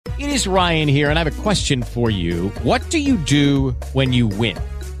It is Ryan here, and I have a question for you. What do you do when you win?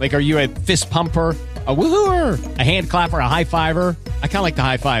 Like, are you a fist pumper, a woohooer, a hand clapper, a high fiver? I kind of like the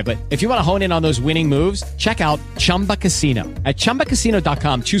high five, but if you want to hone in on those winning moves, check out Chumba Casino. At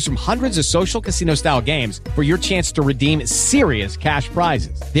ChumbaCasino.com, choose from hundreds of social casino-style games for your chance to redeem serious cash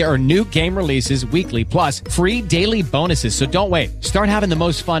prizes. There are new game releases weekly, plus free daily bonuses. So don't wait. Start having the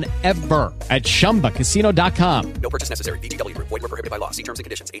most fun ever at ChumbaCasino.com. No purchase necessary. VGW. Void where prohibited by law. See terms and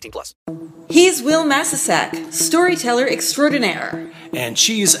conditions. 18+. He's Wil Masisak, storyteller extraordinaire. And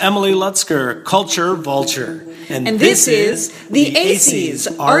she's Emily Lutzker, culture vulture. And this is The Aceys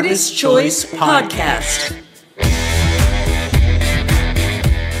Artist Choice Podcast.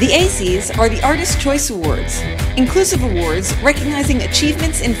 The Aceys are the Artist Choice Awards, inclusive awards recognizing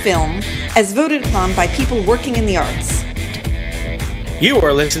achievements in film as voted upon by people working in the arts. You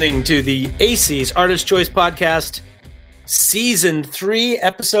are listening to the Aceys Artist Choice Podcast, Season 3,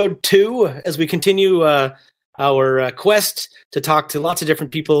 Episode 2, as we continue our quest to talk to lots of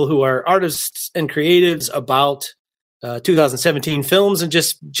different people who are artists and creatives about 2017 films and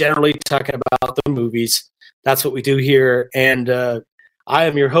just generally talking about the movies. That's what we do here. And I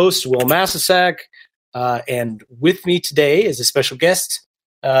am your host, Wil Masisak, and with me today is a special guest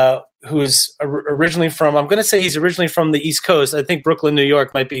who is originally from, I'm going to say he's originally from the East Coast. I think Brooklyn, New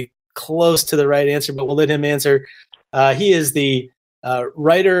York might be close to the right answer, but we'll let him answer. He is the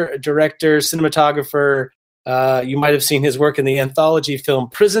writer, director, cinematographer. You might have seen his work in the anthology film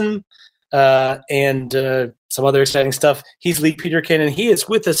Prison and some other exciting stuff. He's Lee Peterkin, and he is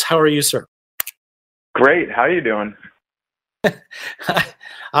with us. How are you, sir? Great. How are you doing?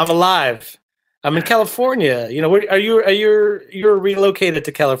 I'm alive. I'm in California. You know, you're a relocated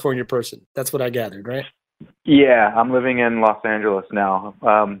to California person. That's what I gathered, right? Yeah, I'm living in Los Angeles now.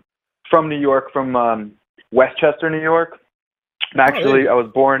 From New York, from Westchester, New York. Actually, I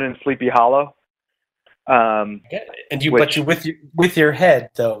was born in Sleepy Hollow. And but you with your head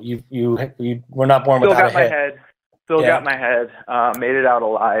though. You were not born without a head. Got my head. Made it out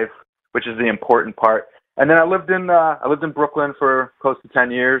alive, which is the important part. And then I lived in Brooklyn for close to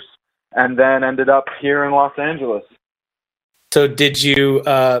 10 years, and then ended up here in Los Angeles. So did you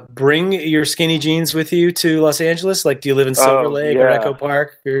bring your skinny jeans with you to Los Angeles? Like, do you live in Silver Lake or Echo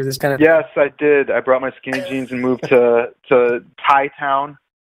Park or this kind of? Yes, I did. I brought my skinny jeans and moved to Thai Town.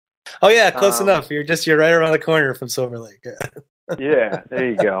 Oh yeah, close enough. You're right around the corner from Silver Lake. Yeah, there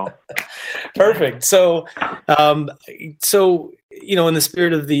you go. Perfect. So, you know, in the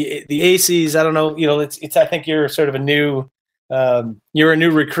spirit of the Aceys, I don't know, you know, it's. I think you're sort of you're a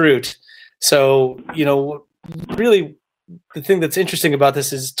new recruit. So, you know, really, the thing that's interesting about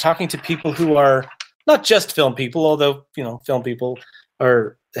this is talking to people who are not just film people, although you know, film people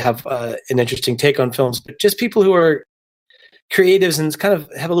have an interesting take on films, but just people who are creatives and kind of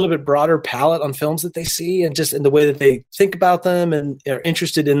have a little bit broader palette on films that they see and just in the way that they think about them and are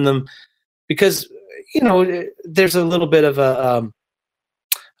interested in them, because you know there's a little bit of a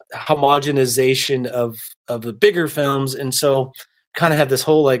homogenization of the bigger films, and so kind of have this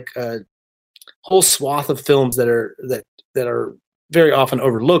whole whole swath of films that are very often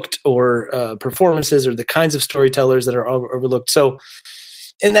overlooked, or performances, or the kinds of storytellers that are overlooked. So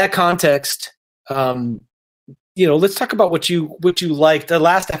in that context, you know, let's talk about what you liked. The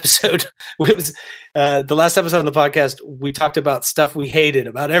last episode was the last episode of the podcast. We talked about stuff we hated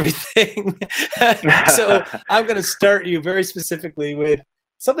about everything. So I'm going to start you very specifically with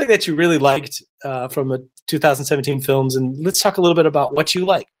something that you really liked from the 2017 films, and let's talk a little bit about what you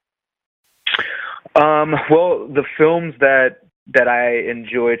like. Well, the films that I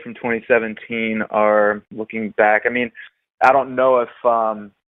enjoyed from 2017 are, looking back, I mean, I don't know if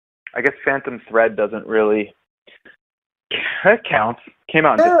I guess Phantom Thread doesn't really. That counts. Came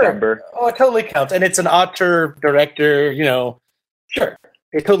out in December. Oh, it totally counts. And it's an auteur, director, you know. Sure.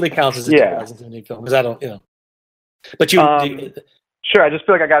 It totally counts as a 2017 film, because I don't, you know. But you... sure, I just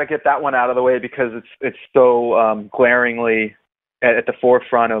feel like I got to get that one out of the way because it's so glaringly at the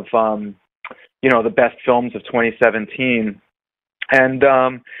forefront of, you know, the best films of 2017. And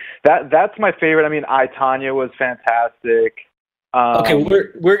that's my favorite. I mean, I, Tonya was fantastic. Okay,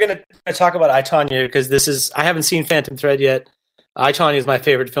 we're gonna talk about I, Tonya, because I haven't seen Phantom Thread yet. I, Tonya is my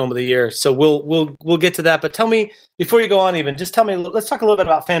favorite film of the year, so we'll get to that. But tell me, before you go on, let's talk a little bit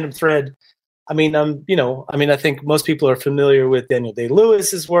about Phantom Thread. I mean, I think most people are familiar with Daniel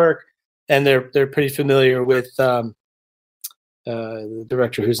Day-Lewis's work, and they're pretty familiar with the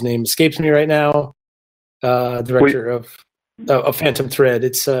director whose name escapes me right now. Director of Phantom Thread.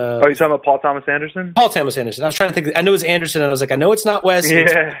 It's are you talking about Paul Thomas Anderson? Paul Thomas Anderson. I was trying to think. I knew it was Anderson, and I was like, I know it's not Wes.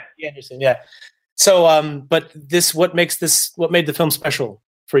 Yeah, Anderson. Yeah. So, but what made the film special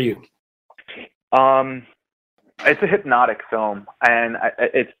for you? It's a hypnotic film, and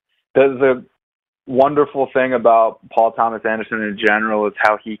it's the wonderful thing about Paul Thomas Anderson in general is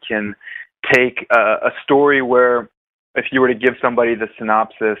how he can take a story where, if you were to give somebody the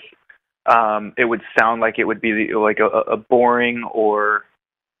synopsis, it would sound like it would be like a boring or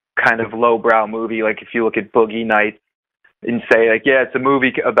kind of lowbrow movie. Like if you look at Boogie Nights and say, like, yeah, it's a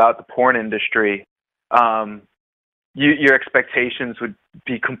movie about the porn industry, your expectations would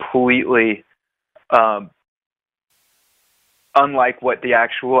be completely unlike what the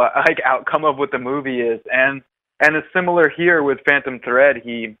actual like outcome of what the movie is. And it's similar here with Phantom Thread.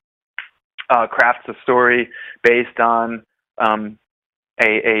 He crafts a story based on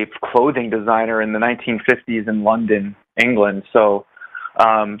a clothing designer in the 1950s in London, England. So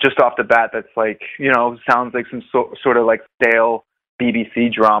just off the bat, that's like, sounds like some sort of like stale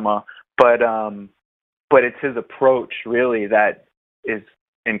BBC drama, but it's his approach really that is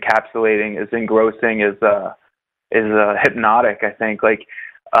encapsulating, is engrossing, is hypnotic. I think like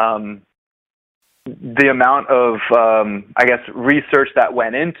the amount of I guess research that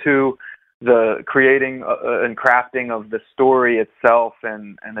went into the creating and crafting of the story itself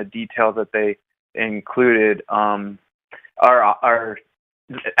and the details that they included are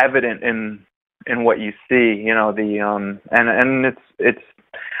evident in what you see. And it's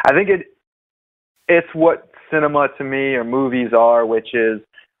I think it's what cinema to me or movies are, which is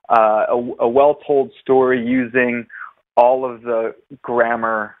a well-told story using all of the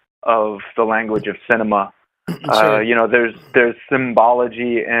grammar of the language of cinema. Sure. There's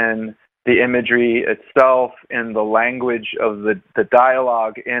symbology in the imagery itself, in the language of the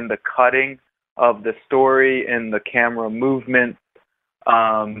dialogue, in the cutting of the story, in the camera movement,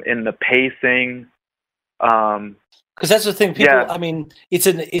 in the pacing. Because that's the thing, people. Yeah. I mean, it's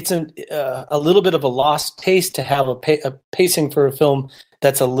a little bit of a lost taste to have a pacing for a film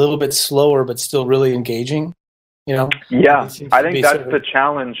that's a little bit slower but still really engaging. Yeah, I think that's the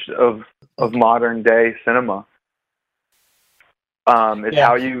challenge of modern day cinema.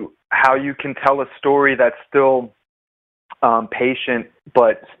 How you can tell a story that's still patient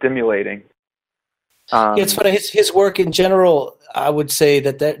but stimulating. It's funny. His work in general, I would say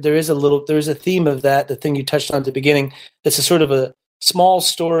that there is a theme of that. The thing you touched on at the beginning, that's a sort of a small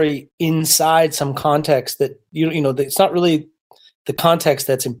story inside some context that it's not really the context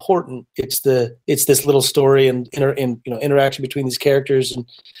that's important. It's this little story and interaction between these characters and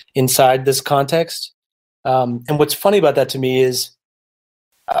inside this context. And what's funny about that to me is,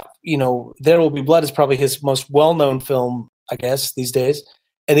 There Will Be Blood is probably his most well-known film, I guess, these days.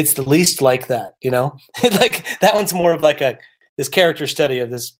 And it's the least like that, like that one's more of like this character study of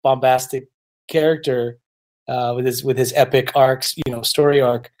this bombastic character with his epic arcs, story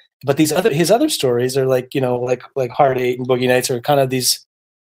arc. But his other stories are like Heart 8 and Boogie Nights are kind of these,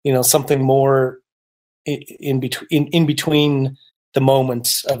 something more in between the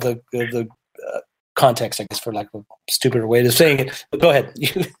moments of the context, I guess, for lack of a stupider way of saying it. But go ahead.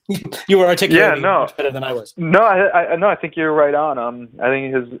 You were articulating much better than I was. No, I think you're right on. I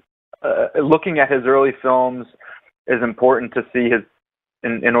think his looking at his early films is important to see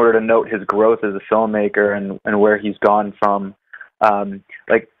in order to note his growth as a filmmaker and where he's gone from.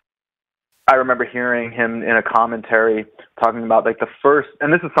 Like I remember hearing him in a commentary talking about like the first,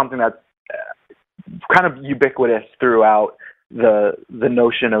 and this is something that's kind of ubiquitous throughout the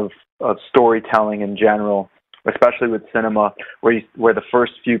notion of storytelling in general, especially with cinema, where the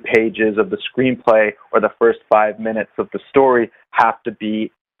first few pages of the screenplay or the first 5 minutes of the story have to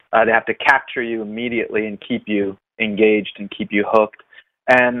be they have to capture you immediately and keep you engaged and keep you hooked.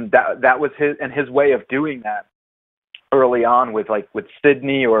 And that was his way of doing that early on with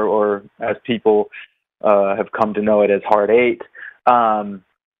Sydney or as people have come to know it as Heart 8.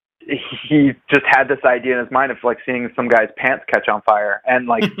 He just had this idea in his mind of like seeing some guy's pants catch on fire, and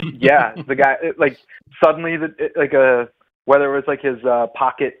like the guy like suddenly whether it was like his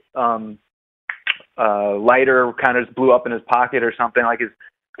pocket lighter kind of just blew up in his pocket or something, like his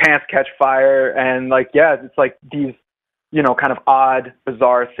pants catch fire, and it's like these kind of odd,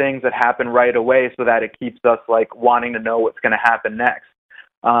 bizarre things that happen right away, so that it keeps us like wanting to know what's going to happen next.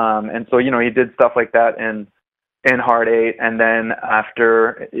 And so he did stuff like that in Heart 8, and then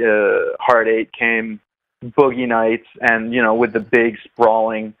after Heart 8 came Boogie Nights, and with the big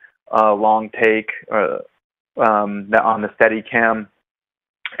sprawling long take on the Steadicam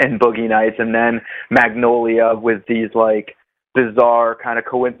in Boogie Nights, and then Magnolia with these like bizarre kind of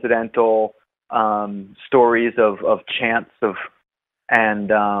coincidental stories of chance and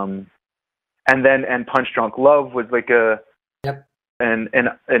Punch Drunk Love was like an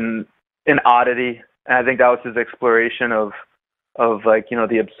oddity. And I think that was his exploration of like, you know,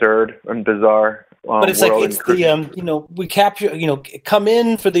 the absurd and bizarre. But it's like it's the you know, we capture, you know, come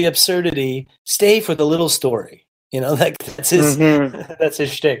in for the absurdity, stay for the little story. You know, like that's his that's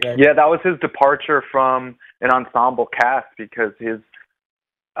his shtick, right? Yeah, that was his departure from an ensemble cast, because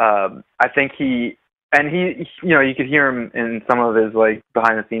I think he, you know, you could hear him in some of his like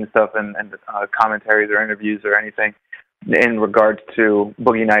behind the scenes stuff and commentaries or interviews or anything in regards to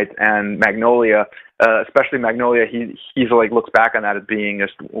Boogie Nights and Magnolia, especially Magnolia. He's like looks back on that as being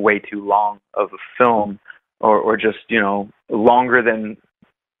just way too long of a film, or just, you know, longer than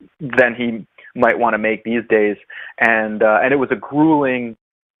he might want to make these days, and it was an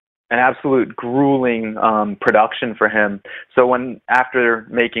absolute grueling production for him. So when after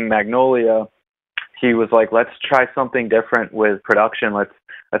making Magnolia, he was like, let's try something different with production. Let's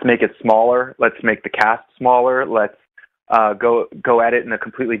make it smaller. Let's make the cast smaller. Let's go at it in a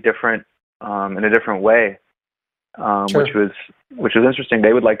completely different way, sure. which was interesting.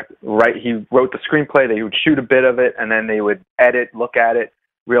 They would he wrote the screenplay, they would shoot a bit of it, and then they would edit, look at it,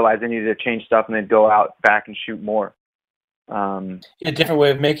 realize they needed to change stuff, and they'd go out back and shoot more. A different way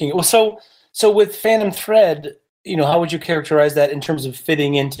of making it. Well, so with Phantom Thread, you know, how would you characterize that in terms of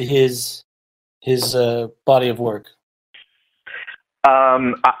fitting into his body of work?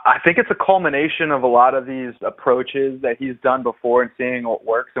 I think it's a culmination of a lot of these approaches that he's done before and seeing what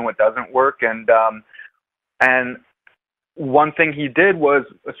works and what doesn't work. And one thing he did was,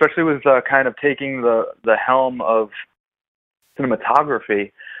 especially with kind of taking the helm of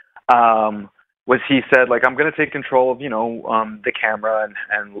cinematography, was he said, like, I'm going to take control of, you know, the camera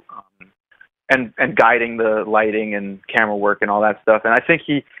and guiding the lighting and camera work and all that stuff. And I think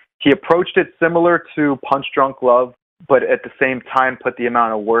he approached it similar to Punch Drunk Love, but at the same time put the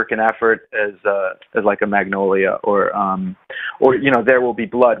amount of work and effort as like a Magnolia or you know, There Will Be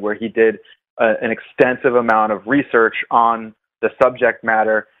Blood, where he did an extensive amount of research on the subject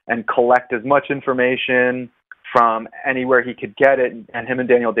matter and collect as much information from anywhere he could get it. And him and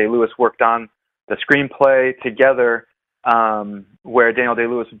Daniel Day-Lewis worked on the screenplay together, where Daniel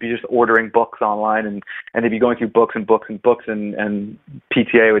Day-Lewis would be just ordering books online, and they'd be going through books and books and books, and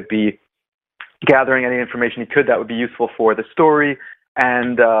PTA would be gathering any information he could that would be useful for the story.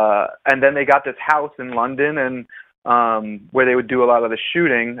 And then they got this house in London, and where they would do a lot of the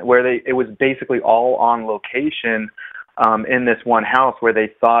shooting, where it was basically all on location in this one house, where they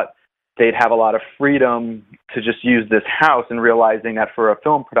thought they'd have a lot of freedom to just use this house, and realizing that for a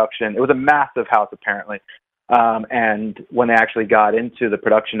film production, it was a massive house apparently. And when they actually got into the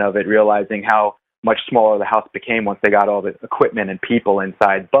production of it, realizing how much smaller the house became once they got all the equipment and people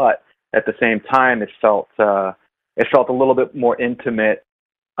inside. But at the same time, it felt a little bit more intimate,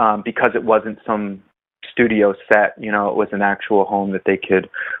 because it wasn't some studio set. You know, it was an actual home that they could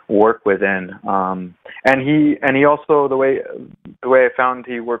work within. And he also, the way I found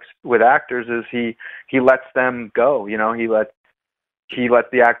he works with actors is he lets them go. You know, he lets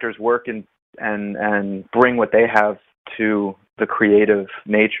the actors work and bring what they have to the creative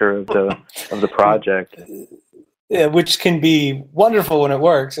nature of the project. Yeah, which can be wonderful when it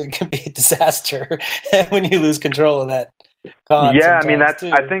works. It can be a disaster when you lose control of that. Yeah, I mean, I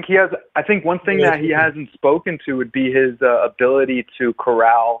think one thing that he hasn't spoken to would be his ability to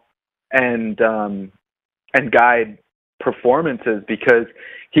corral and guide performances, because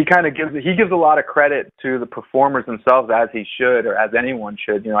he gives a lot of credit to the performers themselves, as he should, or as anyone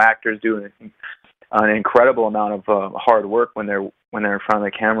should. You know, actors do an incredible amount of hard work when they're in front of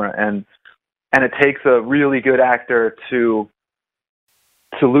the camera, and it takes a really good actor to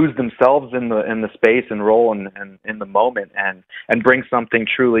lose themselves in the space and role and in the moment, and bring something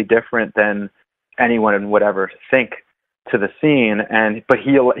truly different than anyone would ever think to the scene. But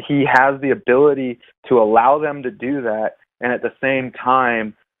he has the ability to allow them to do that, and at the same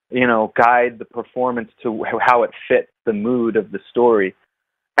time, you know, guide the performance to how it fits the mood of the story.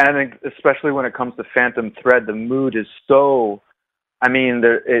 And I think especially when it comes to Phantom Thread, the mood is so, I mean,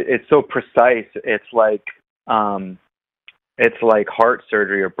 it's so precise. It's like heart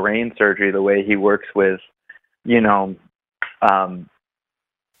surgery or brain surgery, the way he works with, you know,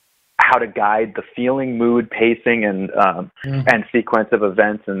 how to guide the feeling, mood, pacing, and sequence of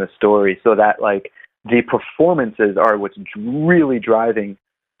events in the story, so that like the performances are what's really driving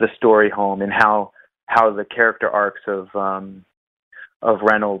the story home, and how the character arcs of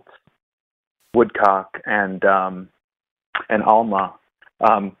Reynolds, Woodcock, and Alma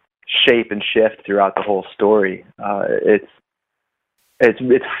shape and shift throughout the whole story. It's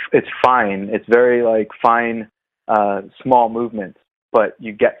fine. It's very like fine, small movements, but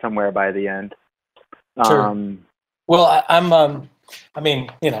you get somewhere by the end. Sure. Well, I mean,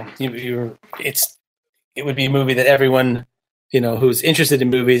 you know, it would be a movie that everyone who's interested in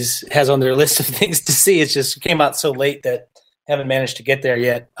movies has on their list of things to see. It's just came out so late that I haven't managed to get there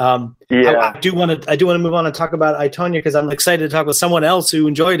yet. I do want to move on and talk about I, Tonya, because I'm excited to talk with someone else who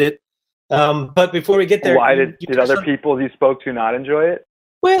enjoyed it. But before we get there, why did other people you spoke to not enjoy it?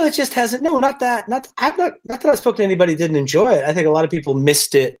 Well, it just hasn't. No, not that. Not that I spoke to anybody who didn't enjoy it. I think a lot of people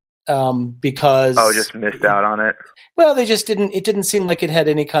missed it because just missed out on it. Well, they just didn't. It didn't seem like it had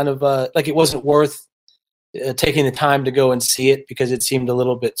any kind of like it wasn't worth taking the time to go and see it because it seemed a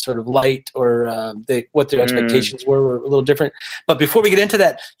little bit sort of light, or what their expectations were a little different. But before we get into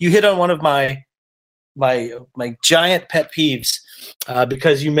that, you hit on one of my giant pet peeves.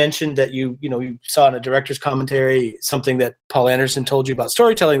 Because you mentioned that you saw in a director's commentary something that Paul Anderson told you about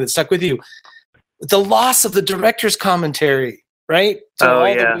storytelling that stuck with you. The loss of the director's commentary, right? So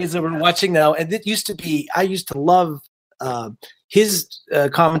the movies that we're watching now, and it used to be, I used to love his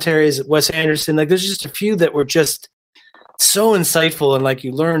commentaries, Wes Anderson. Like, there's just a few that were just so insightful, and like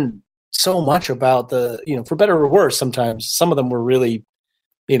you learn so much about for better or worse. Sometimes some of them were really,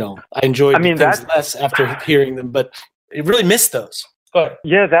 I enjoyed things less after hearing them, but I really missed those. Go ahead.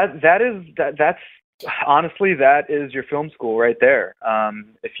 Yeah, that's honestly, that is your film school right there.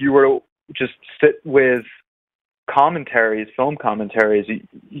 If you were to just sit with film commentaries,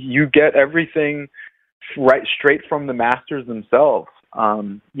 you get everything right straight from the masters themselves.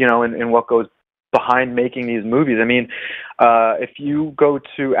 And what goes behind making these movies. I mean, if you go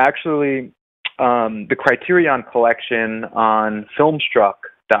to actually the Criterion Collection on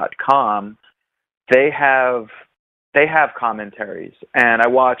Filmstruck.com, they have commentaries, and I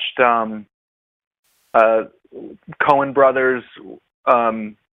watched Coen Brothers.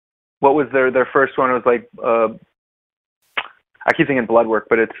 What was their first one? It was like I keep thinking Bloodwork,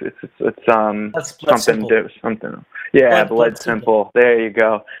 but it's something. Yeah, Blood Simple. There you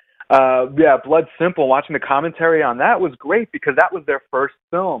go. Blood Simple. Watching the commentary on that was great because that was their first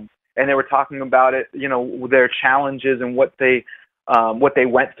film, and they were talking about it. Their challenges and what they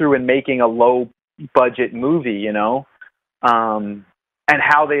went through in making a low budget movie, and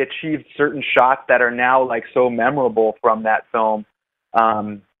how they achieved certain shots that are now like so memorable from that film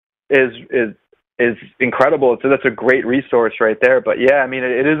is incredible. So that's a great resource right there. But yeah, I mean,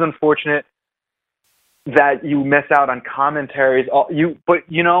 it is unfortunate that you miss out on commentaries. But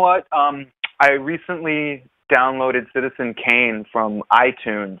you know what? I recently downloaded Citizen Kane from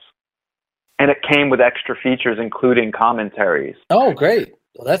iTunes, and it came with extra features, including commentaries. Oh, great!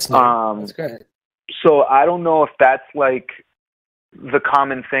 Well, that's new. That's great. So I don't know if that's like the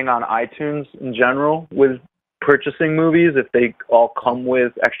common thing on iTunes in general with purchasing movies, if they all come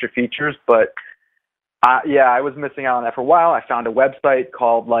with extra features. But I was missing out on that for a while. I found a website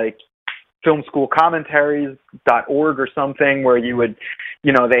called like filmschoolcommentaries.org or something where you would,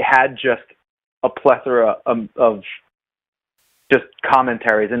 they had just a plethora of just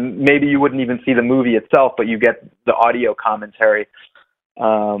commentaries, and maybe you wouldn't even see the movie itself, but you get the audio commentary.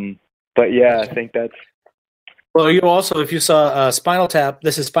 But yeah, I think that's. Well, you also, if you saw Spinal Tap,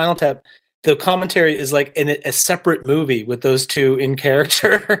 this is Spinal Tap. The commentary is like in a separate movie with those two in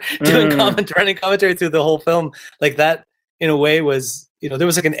character running commentary through the whole film. Like that, in a way, was there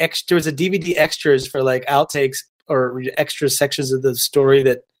was like there was a DVD extras for like outtakes or extra sections of the story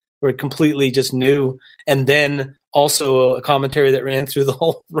that were completely just new, and then also a commentary that ran through the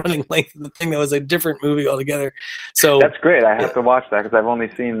whole running length of the thing that was a different movie altogether. So that's great. I have to watch that because I've only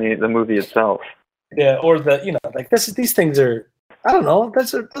seen the movie itself. Yeah, or these things are, I don't know,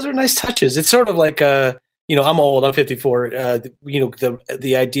 those are nice touches. It's sort of like I'm old, I'm 54.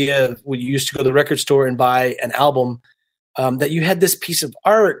 The idea when you used to go to the record store and buy an album, that you had this piece of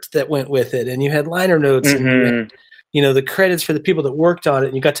art that went with it, and you had liner notes, and you had, the credits for the people that worked on it,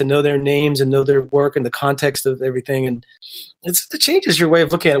 and you got to know their names and know their work and the context of everything. And it changes your way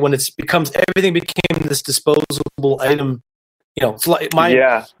of looking at it when everything became this disposable item.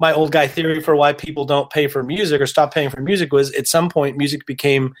 My old guy theory for why people don't pay for music or stop paying for music was at some point music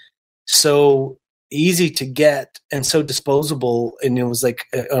became so easy to get and so disposable, and it was like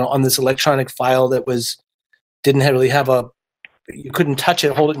on this electronic file that didn't really have you couldn't touch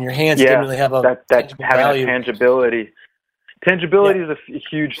it, hold it in your hands. It didn't really have that having tangibility. Tangibility is a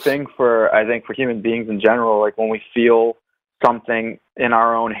huge thing for human beings in general. Like when we feel something in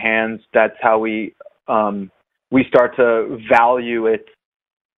our own hands, that's how we start to value its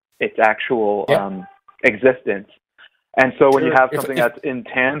actual existence. And so when you have something that's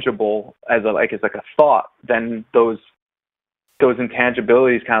intangible as it's like a thought, then those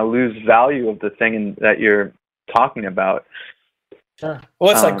intangibilities kind of lose value of the thing that you're talking about. Sure.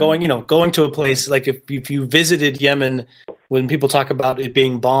 Well, it's like going to a place like if you visited Yemen when people talk about it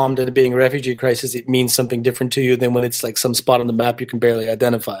being bombed and it being a refugee crisis, it means something different to you than when it's like some spot on the map you can barely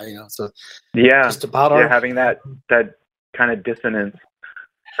identify. So just about having that kind of dissonance,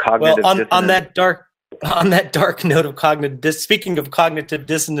 cognitive dissonance. On that dark note of cognitive, speaking of cognitive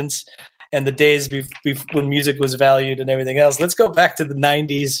dissonance and the days when music was valued and everything else, let's go back to the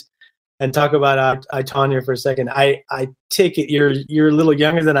 90s and talk about I, Tonya for a second. I take it you're a little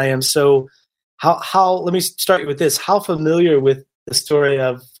younger than I am, so how let me start with this. How familiar with the story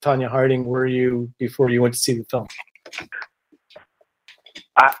of Tonya Harding were you before you went to see the film?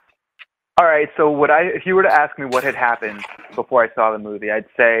 All right, so if you were to ask me what had happened before I saw the movie, I'd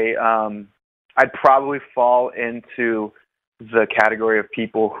say I'd probably fall into the category of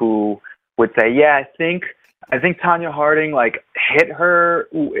people who would say, yeah, I think Tonya Harding like hit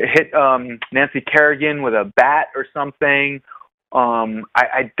Nancy Kerrigan with a bat or something.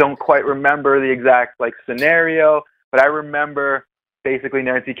 I don't quite remember the exact like scenario, but I remember basically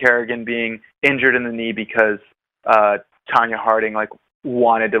Nancy Kerrigan being injured in the knee because Tonya Harding like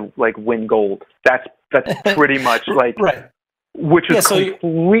wanted to like win gold. That's pretty much like right. Which is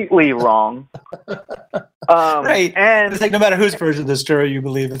completely wrong. Right. And it's like no matter whose version of the story you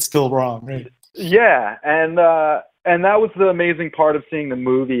believe, it's still wrong, right? Yeah, and that was the amazing part of seeing the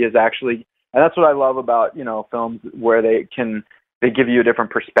movie is actually, and that's what I love about films where they give you a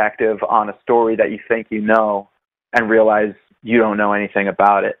different perspective on a story that you think you know and realize you don't know anything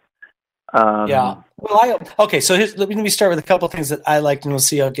about it. Yeah. Well, so let me start with a couple of things that I liked, and we'll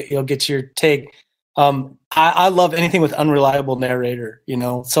see. You'll get your take. I love anything with unreliable narrator.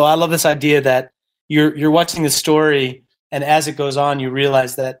 So I love this idea that you're watching the story, and as it goes on, you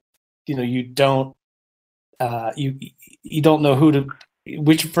realize that you don't know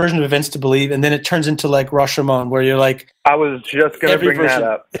which version of events to believe, and then it turns into like Rashomon, where you're like, I was just going to bring that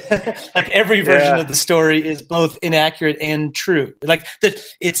up. Like every version of the story is both inaccurate and true. Like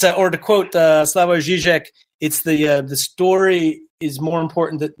it's or to quote Slavoj Žižek, it's the story is more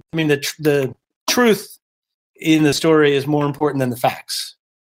important the truth in the story is more important than the facts,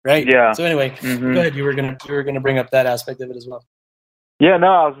 right? Yeah. So anyway, Go ahead. You were gonna bring up that aspect of it as well. Yeah, no,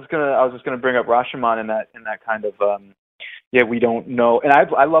 I was just gonna bring up Rashomon in that kind of we don't know, and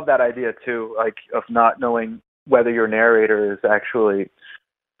I love that idea too, like of not knowing whether your narrator is actually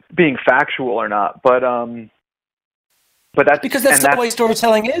being factual or not. But that's because that's the way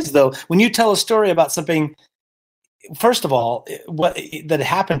storytelling is, though. When you tell a story about something, first of all, that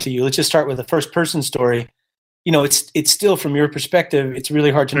happened to you. Let's just start with a first-person story. It's still from your perspective. It's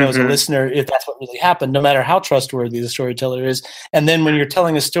really hard to know as a listener if that's what really happened, no matter how trustworthy the storyteller is. And then when you're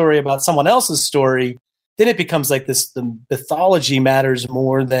telling a story about someone else's story, then it becomes like this: the mythology matters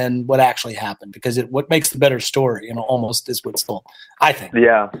more than what actually happened, because what makes the better story, almost is what's told. I think.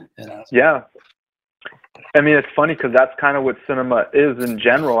 Yeah. Yeah. I mean, it's funny because that's kind of what cinema is in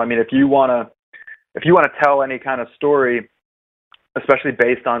general. I mean, if you want to tell any kind of story, especially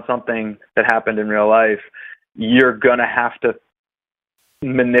based on something that happened in real life, you're going to have to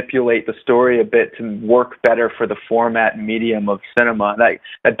manipulate the story a bit to work better for the format and medium of cinema.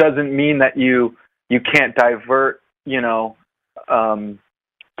 That doesn't mean that you can't divert, certain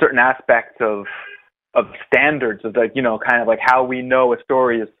aspects of standards of kind of like how we know a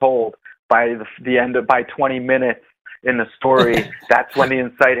story is told by the end of, by 20 minutes in the story. That's when the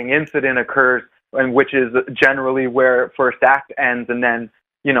inciting incident occurs, and which is generally where first act ends, and then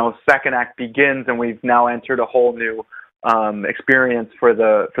second act begins, and we've now entered a whole new experience for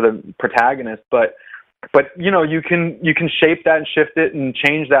the protagonist. But you can shape that and shift it and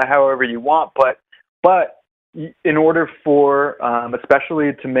change that however you want. But in order for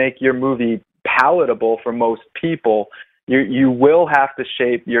especially to make your movie palatable for most people, you will have to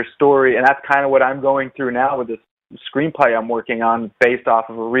shape your story, and that's kind of what I'm going through now with this screenplay I'm working on, based off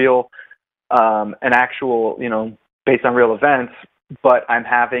of a real, an actual, based on real events. But I'm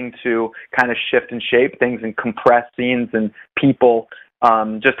having to kind of shift and shape things and compress scenes and people,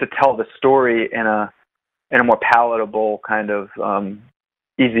 just to tell the story in a more palatable kind of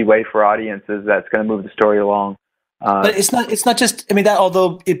easy way for audiences that's going to move the story along. But it's not just, that,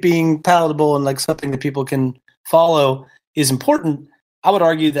 although it being palatable and like something that people can follow is important, I would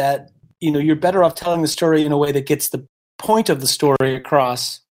argue that, you're better off telling the story in a way that gets the point of the story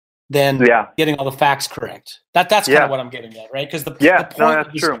across than getting all the facts correct. That's kind of what I'm getting at, right? Because the point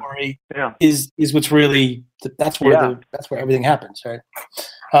of the story is what's really, that's where everything happens, right?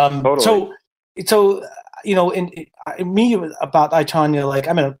 Totally. So me about I, Tonya, like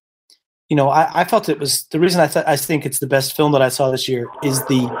I felt it was the reason I think it's the best film that I saw this year is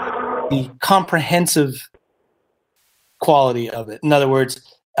the comprehensive quality of it. In other words,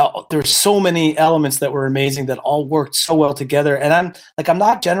 there's so many elements that were amazing that all worked so well together. And I'm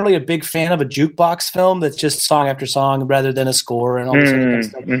not generally a big fan of a jukebox film that's just song after song rather than a score and all this other kind of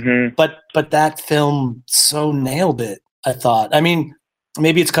stuff. Mm-hmm. But that film so nailed it, I thought. I mean,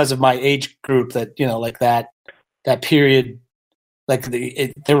 maybe it's because of my age group that, like that period, like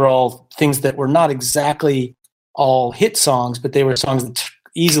they were all things that were not exactly all hit songs, but they were songs that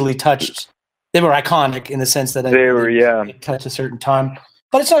easily touched. They were iconic in the sense that they touched a certain time.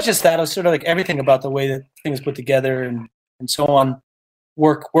 But it's not just that. It was sort of like everything about the way that things put together and so on,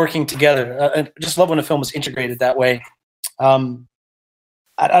 working together. I just love when a film is integrated that way. I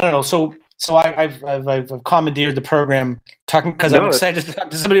don't know. So I've commandeered the program talking because I'm excited to talk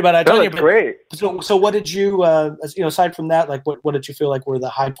to somebody about it. That's great. So what did you, aside from that, like what did you feel like were the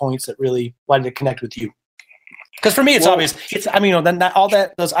high points that really, why did it connect with you? Because for me, it's obvious. Then all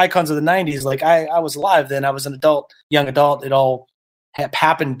those icons of the '90s. Like I was alive then. I was an young adult. It all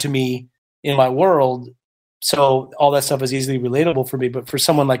happened to me in my world, so all that stuff is easily relatable for me. But for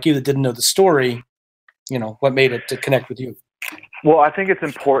someone like you that didn't know the story, what made it to connect with you? Well, I think it's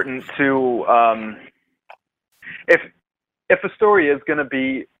important to if a story is going to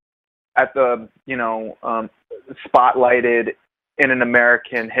be at the spotlighted in an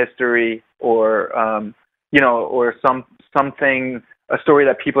American history or or something, a story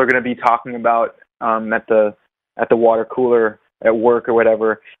that people are going to be talking about at the water cooler at work or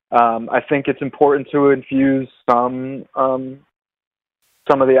whatever. I think it's important to infuse some of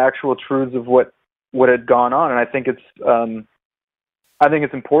the actual truths of what had gone on, and I think it's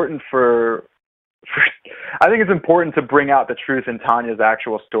important I think it's important to bring out the truth in Tanya's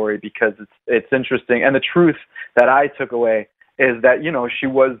actual story because it's interesting. And the truth that I took away is that she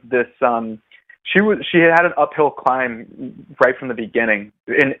was this she had an uphill climb right from the beginning,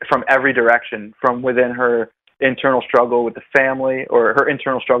 from every direction, from within her internal struggle with the family, or her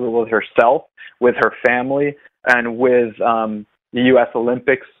internal struggle with herself, with her family, and with the U.S.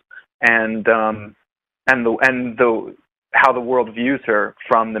 Olympics, and how the world views her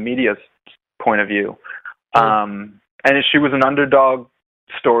from the media's point of view. And she was an underdog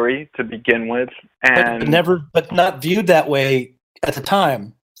story to begin with, and but not viewed that way at the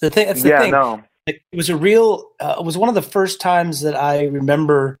time. That's the thing. No. It was it was one of the first times that I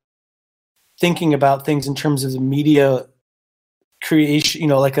remember thinking about things in terms of the media creation,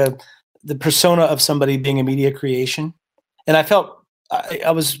 the persona of somebody being a media creation. And I felt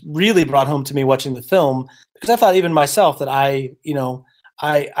I was really brought home to me watching the film because I thought even myself that I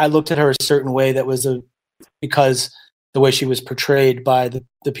looked at her a certain way that was because the way she was portrayed by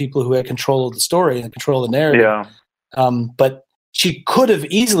the people who had control of the story and control of the narrative. Yeah. But she could have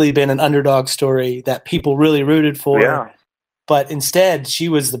easily been an underdog story that people really rooted for. Yeah. But instead, she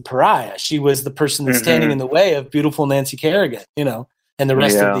was the pariah. She was the person that's standing in the way of beautiful Nancy Kerrigan, and the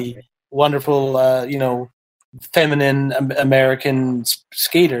rest of the wonderful, feminine American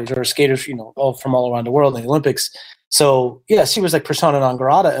skaters, all from all around the world in the Olympics. So, yeah, she was like persona non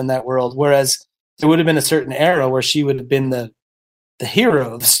grata in that world, whereas there would have been a certain era where she would have been the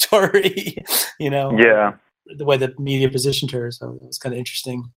hero of the story, Yeah. The way that media positioned her. So it was kind of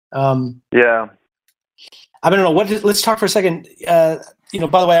interesting. Yeah. I don't know. Let's talk for a second. By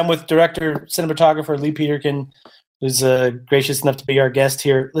the way, I'm with director, cinematographer Lee Peterkin, who's gracious enough to be our guest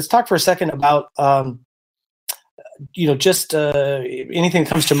here. Let's talk for a second about, just anything that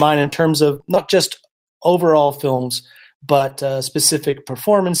comes to mind in terms of not just overall films, but specific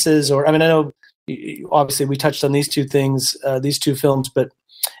performances. I know obviously we touched on these two things, these two films, but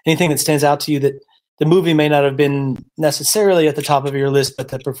anything that stands out to you that the movie may not have been necessarily at the top of your list, but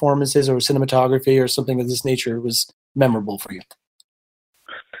the performances or cinematography or something of this nature was memorable for you.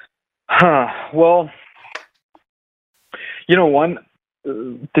 Well,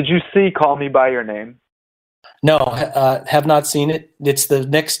 did you see Call Me by Your Name? No, have not seen it. It's the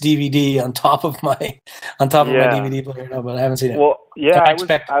next DVD on top of my DVD player. No, but I haven't seen it. Well, yeah,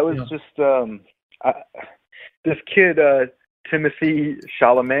 I was just this kid Timothée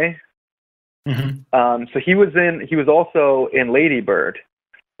Chalamet. Mm-hmm. So he was also in Lady Bird,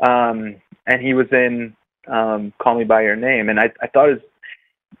 and he was in Call Me by Your Name, and I thought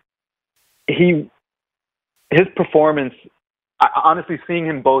his performance. Honestly, seeing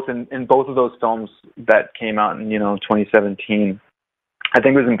him both in both of those films that came out in 2017, I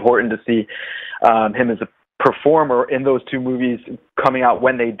think it was important to see him as a performer in those two movies coming out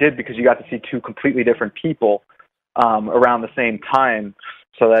when they did, because you got to see two completely different people around the same time,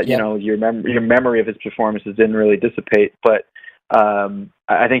 so that your memory of his performances didn't really dissipate. But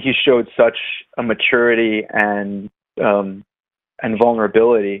I think he showed such a maturity and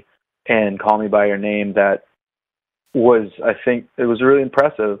vulnerability in Call Me by Your Name that was, I think, it was really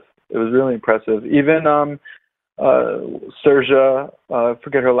impressive. It was really impressive. Even Saoirse, I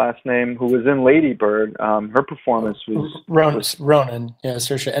forget her last name, who was in Lady Bird, her performance was Ronan, yeah,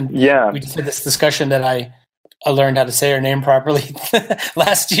 Saoirse. And yeah. we just had this discussion that I learned how to say her name properly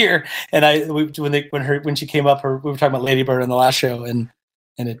last year, and when she came up, we were talking about Lady Bird on the last show, and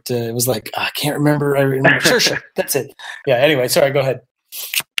it was like, I can't remember. I remember Saoirse. That's it. Yeah. Anyway, sorry. Go ahead.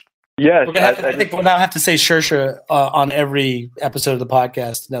 Yes, I think we'll now have to say Saoirse on every episode of the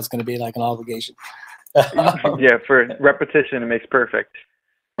podcast, and that's going to be like an obligation. Yeah, for repetition, it makes perfect.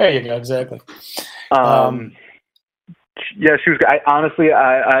 There you go. Exactly. Yeah, she was.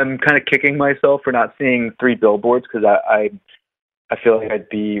 I'm kind of kicking myself for not seeing Three Billboards, because I feel like I'd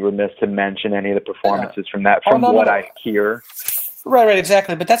be remiss to mention any of the performances from that. I hear. Right,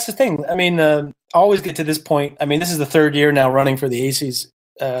 exactly. But that's the thing. I mean, I always get to this point. I mean, this is the third year now running for the Aceys,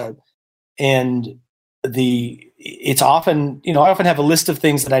 and it's often, I often have a list of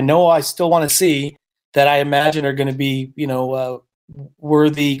things that I know I still want to see that I imagine are going to be,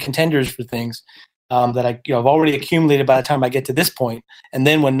 worthy contenders for things. That I've already accumulated by the time I get to this point. And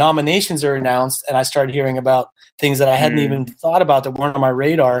then when nominations are announced and I start hearing about things that I hadn't even thought about that weren't on my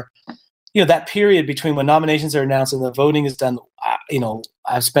radar, that period between when nominations are announced and the voting is done,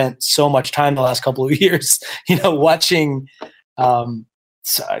 I've spent so much time the last couple of years, watching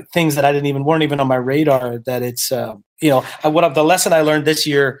things that weren't even on my radar, that it's, the lesson I learned this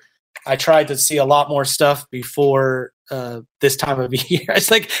year, I tried to see a lot more stuff before this time of year.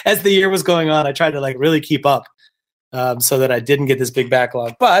 It's like, as the year was going on, I tried to really keep up so that I didn't get this big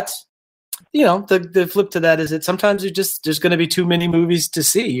backlog. But, the flip to that is that sometimes there's going to be too many movies to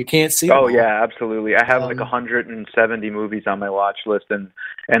see. You can't see them all. Yeah, absolutely. I have 170 movies on my watch list, and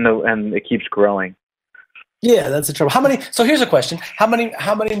it keeps growing. Yeah, that's the trouble. So here's a question. How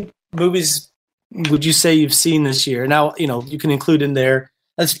many movies would you say you've seen this year? Now, you can include in there,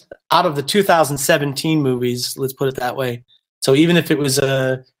 that's out of the 2017 movies, let's put it that way. So even if it was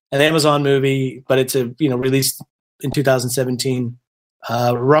an Amazon movie, but it's released in 2017,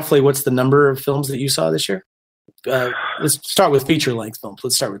 roughly what's the number of films that you saw this year? Let's start with feature-length films.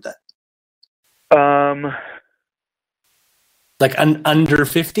 Let's start with that. Under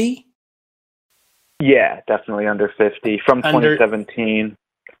 50? Yeah, definitely under 50 from 2017.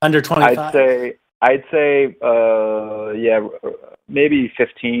 Under 25? I'd say, maybe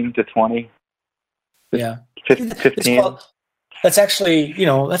 15 to 20. Yeah, 15. That's actually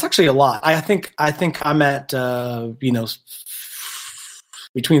a lot. I think I'm at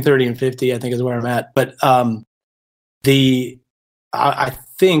between 30 and 50. I think is where I'm at. But I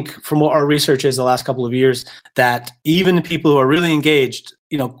think from what our research is the last couple of years, that even the people who are really engaged,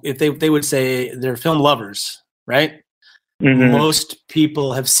 if they would say they're film lovers, right? Mm-hmm. Most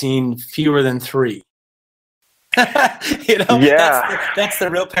people have seen fewer than 3. That's the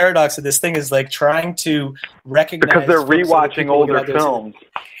real paradox of this thing, is trying to recognize, because they're rewatching older films.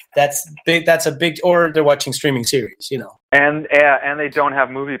 That's big. That's a big, or they're watching streaming series, And they don't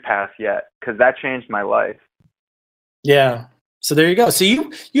have Movie Pass yet, because that changed my life. Yeah. So there you go. So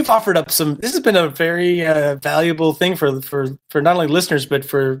you've offered up some. This has been a very valuable thing for not only listeners but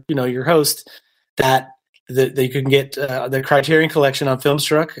for your host, that you can get the Criterion Collection on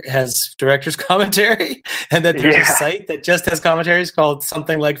Filmstruck has director's commentary, and that there's a site that just has commentaries called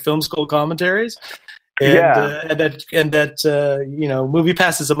something like Film School Commentaries, and that Movie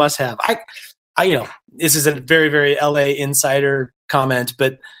Pass is a must-have. I this is a very, very LA insider comment,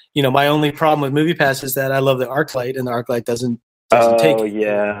 but my only problem with Movie Pass is that I love the ArcLight, and the ArcLight doesn't take it.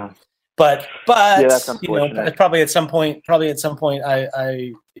 Yeah. But that's unfortunate. probably at some point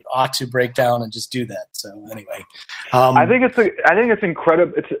I ought to break down and just do that. So anyway, I think it's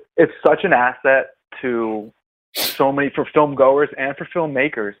incredible. It's such an asset to so many, for film goers and for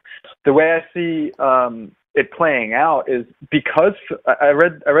filmmakers. The way I see it playing out is because I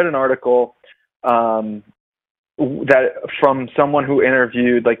read an article that from someone who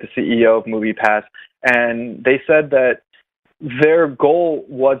interviewed the CEO of MoviePass, and they said that their goal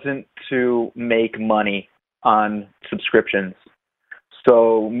wasn't to make money on subscriptions.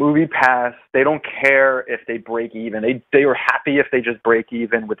 So MoviePass, they don't care if they break even. They were happy if they just break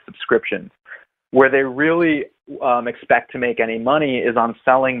even with subscriptions. Where they really expect to make any money is on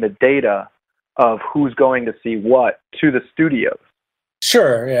selling the data of who's going to see what to the studios.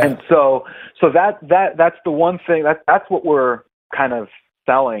 Sure, yeah. And so that's the one thing that's what we're kind of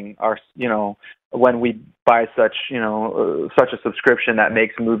selling our when we buy such a subscription that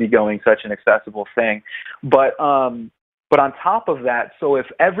makes movie going such an accessible thing. But on top of that, so if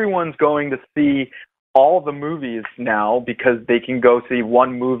everyone's going to see all the movies now because they can go see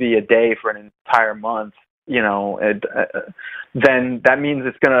one movie a day for an entire month then that means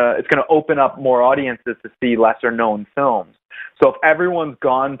it's gonna open up more audiences to see lesser known films. So if everyone's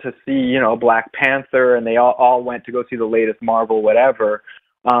gone to see, Black Panther, and they all went to go see the latest Marvel whatever,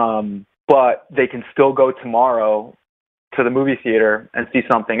 but they can still go tomorrow to the movie theater and see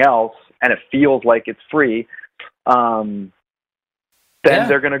something else, and it feels like it's free, then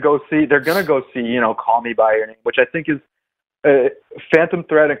they're gonna go see, Call Me by Your Name, which I think is Phantom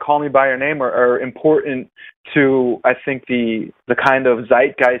Thread and Call Me by Your Name are important to, I think, the kind of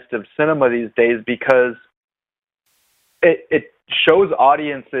zeitgeist of cinema these days, because it shows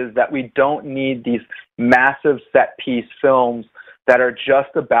audiences that we don't need these massive set piece films that are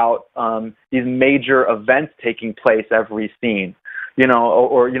just about these major events taking place every scene,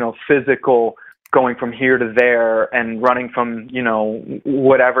 or physical, going from here to there and running from,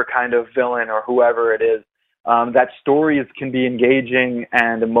 whatever kind of villain or whoever it is. That stories can be engaging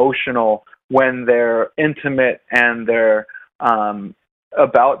and emotional when they're intimate and they're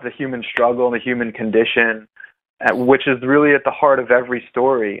about the human struggle and the human condition, which is really at the heart of every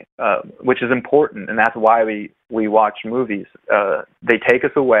story, which is important. And that's why we watch movies. They take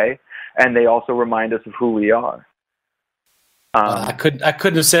us away, and they also remind us of who we are. I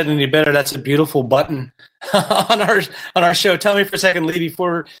couldn't have said any better. That's a beautiful button on our show. Tell me for a second, Lee,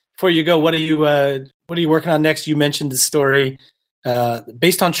 before you go, what are you working on next? You mentioned the story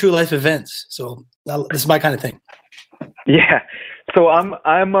based on true life events. So this is my kind of thing. Yeah. So I'm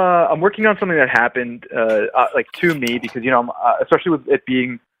working on something that happened to me, because especially with it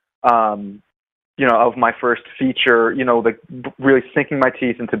being of my first feature, really sinking my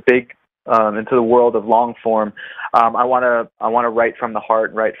teeth into the world of long form. I want to write from the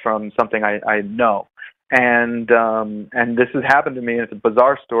heart, write from something I know. And this has happened to me, and it's a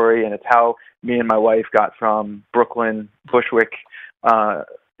bizarre story, and it's how me and my wife got from Bushwick,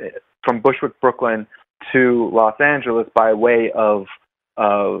 Brooklyn to Los Angeles by way of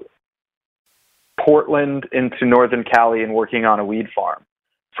Portland into Northern Cali, and working on a weed farm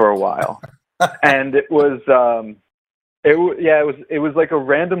for a while. And it was like a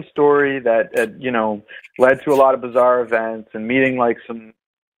random story that led to a lot of bizarre events, and meeting like some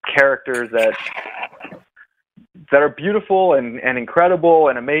characters that are beautiful and incredible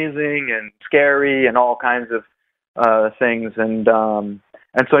and amazing and scary and all kinds of things. And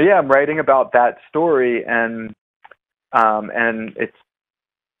so I'm writing about that story, and it's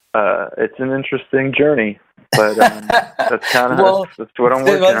an interesting journey, but that's kind of that's what I'm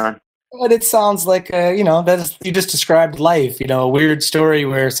working on. But it sounds like, you just described life, a weird story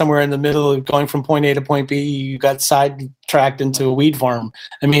where somewhere in the middle of going from point A to point B, you got sidetracked into a weed farm.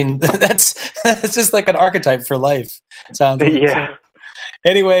 I mean, that's just like an archetype for life. Sounds like. Yeah. So,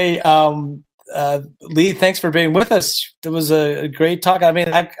 anyway, Lee, thanks for being with us. It was a great talk. I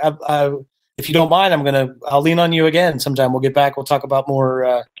mean, I if you don't mind, I'll lean on you again sometime. We'll get back. We'll talk about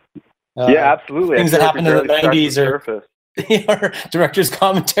more absolutely. Things that happened in the 90s or director's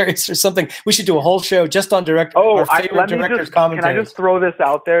commentaries or something. We should do a whole show just on our favorite director's commentaries. Can I just throw this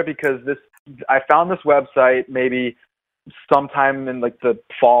out there, because I found this website maybe sometime in like the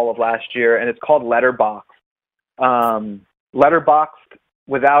fall of last year, and it's called Letterboxd. Letterboxd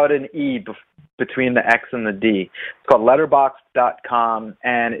without an E between the X and the D. It's called letterboxd.com,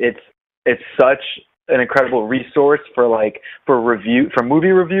 and it's such an incredible resource for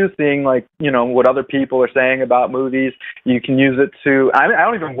movie reviews, seeing what other people are saying about movies. You can use it to, I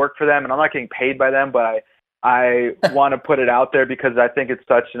don't even work for them, and I'm not getting paid by them, but I want to put it out there because I think it's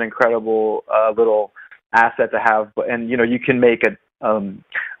such an incredible little asset to have. And you can make a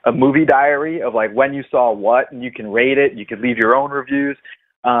movie diary of like when you saw what, and you can rate it. You can leave your own reviews.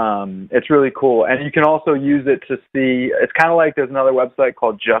 It's really cool. And you can also use it to see, it's kind of like there's another website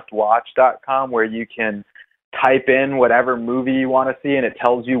called justwatch.com where you can type in whatever movie you want to see, and it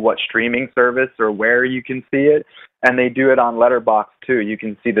tells you what streaming service or where you can see it. And they do it on Letterboxd too. You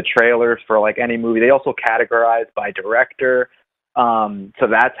can see the trailers for like any movie. They also categorize by director. So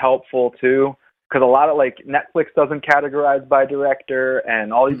that's helpful too, because a lot of Netflix doesn't categorize by director,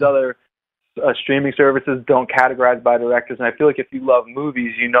 and all these other streaming services don't categorize by directors. And I feel like if you love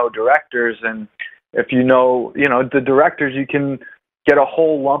movies, you know directors, and if you know the directors, you can get a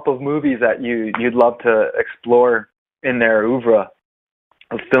whole lump of movies that you'd love to explore in their oeuvre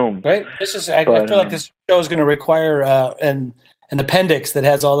of film. Right. I feel like this show is going to require an appendix that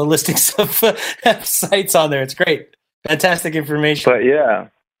has all the listings of sites on there. It's great, fantastic information. But yeah.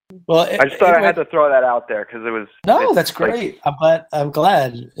 Well, I just thought I had to throw that out there because it was. No, that's great. I'm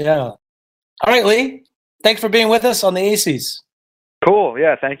glad. Yeah. All right, Lee. Thanks for being with us on the Aceys. Cool.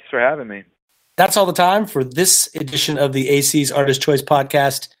 Yeah. Thanks for having me. That's all the time for this edition of the Aceys Artist Choice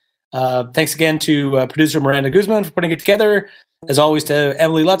Podcast. Thanks again to producer Miranda Guzman for putting it together. As always, to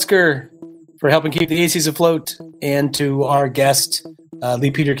Emily Lutzker for helping keep the Aceys afloat, and to our guest,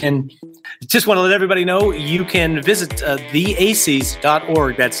 Lee Peterkin. Just want to let everybody know you can visit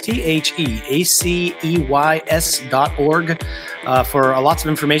TheAceys.org. That's TheAceys.org for lots of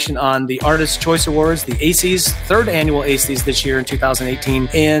information on the Artist's Choice Awards, the Aceys, third annual Aceys this year in 2018.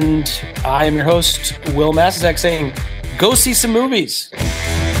 And I am your host, Wil Masisak, saying, go see some movies.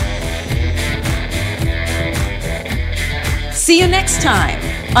 See you next time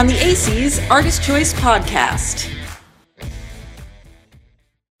on the Aceys Artist Choice Podcast.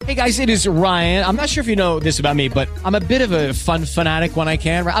 Hey guys, it is Ryan. I'm not sure if you know this about me, but I'm a bit of a fun fanatic when I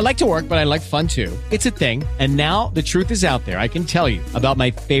can. I like to work, but I like fun too. It's a thing. And now the truth is out there. I can tell you about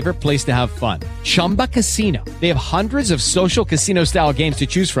my favorite place to have fun. Chumba Casino. They have hundreds of social casino style games to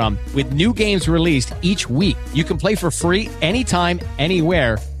choose from with new games released each week. You can play for free anytime,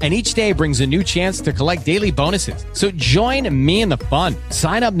 anywhere. And each day brings a new chance to collect daily bonuses. So join me in the fun.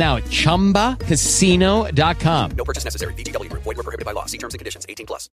 Sign up now at ChumbaCasino.com. No purchase necessary. VGW Group. Void where prohibited by law. See terms and conditions. 18+.